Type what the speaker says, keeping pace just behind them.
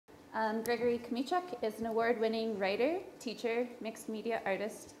Gregory Chomichuk is an award-winning writer, teacher, mixed media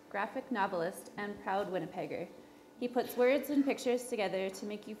artist, graphic novelist, and proud Winnipegger. He puts words and pictures together to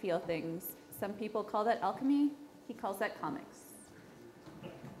make you feel things. Some people call that alchemy. He calls that comics.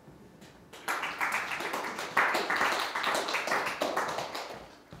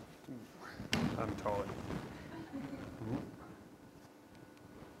 I'm taller.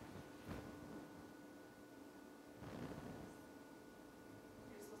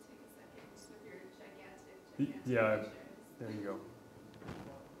 Yeah, there you go.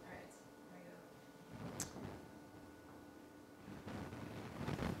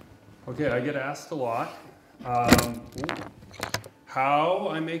 Okay, I get asked a lot how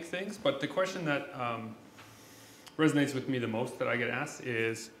I make things, but the question that resonates with me the most that I get asked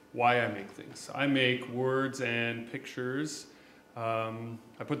is why I make things. I make words and pictures.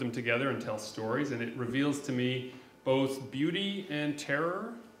 I put them together and tell stories, and it reveals to me both beauty and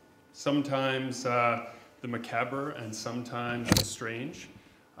terror, sometimes the macabre and sometimes the strange.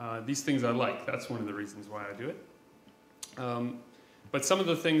 These things I like. That's one of the reasons why I do it. But some of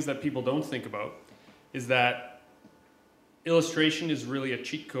the things that people don't think about is that illustration is really a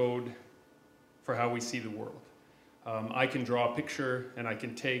cheat code for how we see the world. I can draw a picture and I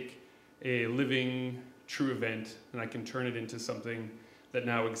can take a living, true event and I can turn it into something that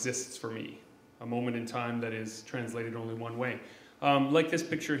now exists for me. A moment in time that is translated only one way. Like this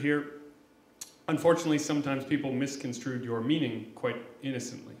picture here, unfortunately sometimes people misconstrued your meaning quite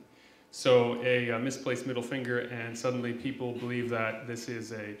innocently. So a misplaced middle finger and suddenly people believe that this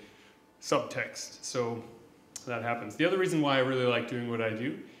is a subtext. So that happens. The other reason why I really like doing what I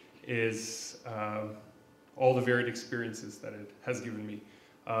do is all the varied experiences that it has given me.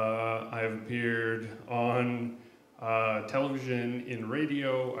 I've appeared on television, in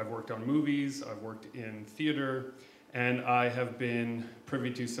radio, I've worked on movies, I've worked in theater, and I have been privy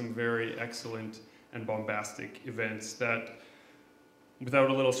to some very excellent and bombastic events that without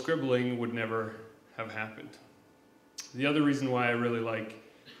a little scribbling would never have happened. The other reason why I really like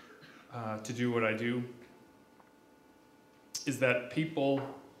to do what I do is that people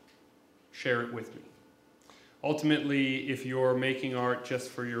share it with me. Ultimately, if you're making art just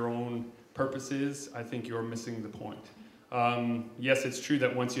for your own purposes, I think you're missing the point. Yes, it's true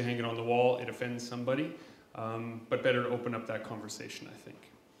that once you hang it on the wall, it offends somebody, but better to open up that conversation, I think.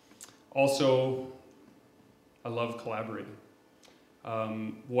 Also, I love collaborating.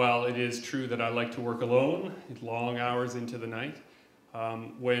 While it is true that I like to work alone, long hours into the night,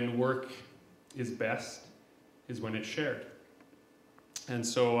 when work is best is when it's shared. And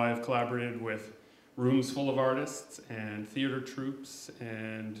so I've collaborated with rooms full of artists and theater troupes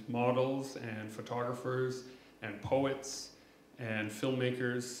and models and photographers and poets and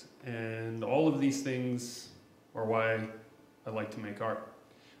filmmakers, and all of these things are why I like to make art.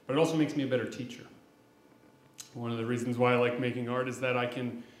 But it also makes me a better teacher. One of the reasons why I like making art is that I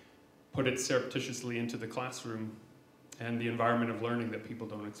can put it surreptitiously into the classroom and the environment of learning that people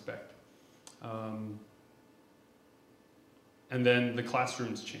don't expect. And then the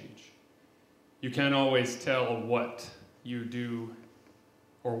classrooms change. You can't always tell what you do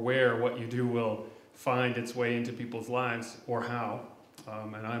or where what you do will find its way into people's lives or how,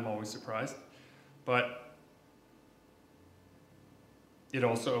 and I'm always surprised. But it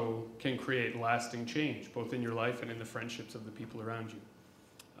also can create lasting change, both in your life and in the friendships of the people around you.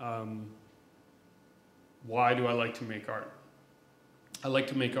 Why do I like to make art? I like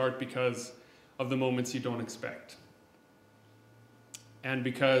to make art because of the moments you don't expect. And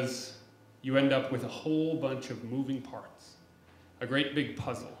because you end up with a whole bunch of moving parts, a great big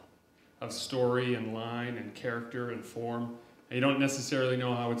puzzle of story and line and character and form, and you don't necessarily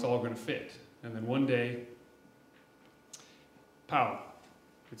know how it's all going to fit. And then one day, pow,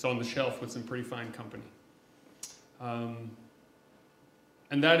 it's on the shelf with some pretty fine company. And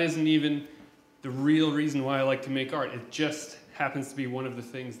that isn't even the real reason why I like to make art. It just happens to be one of the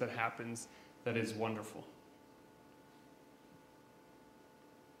things that happens that is wonderful.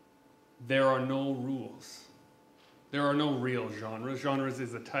 There are no rules. There are no real genres. Genres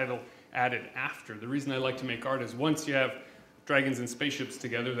is a title added after. The reason I like to make art is once you have dragons and spaceships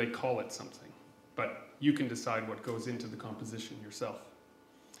together, they call it something. But you can decide what goes into the composition yourself.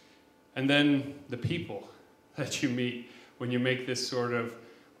 And then the people that you meet when you make this sort of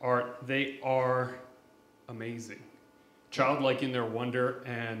art, they are amazing. Childlike in their wonder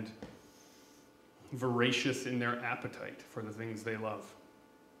and voracious in their appetite for the things they love.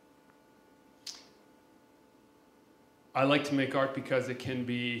 I like to make art because it can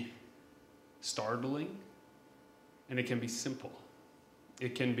be startling and it can be simple.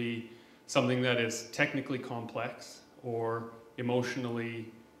 It can be something that is technically complex or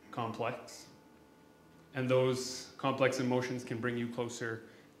emotionally complex. And those complex emotions can bring you closer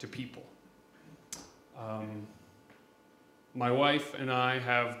to people. My wife and I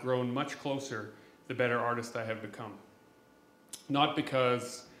have grown much closer the better artist I have become. Not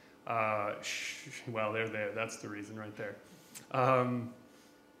because, well, they're there, that's the reason right there.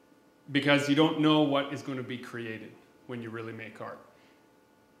 Because you don't know what is going to be created when you really make art.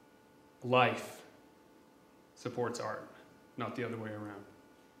 Life supports art, not the other way around.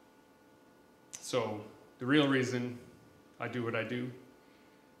 So the real reason I do what I do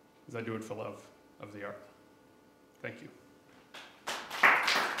is I do it for love of the art. Thank you.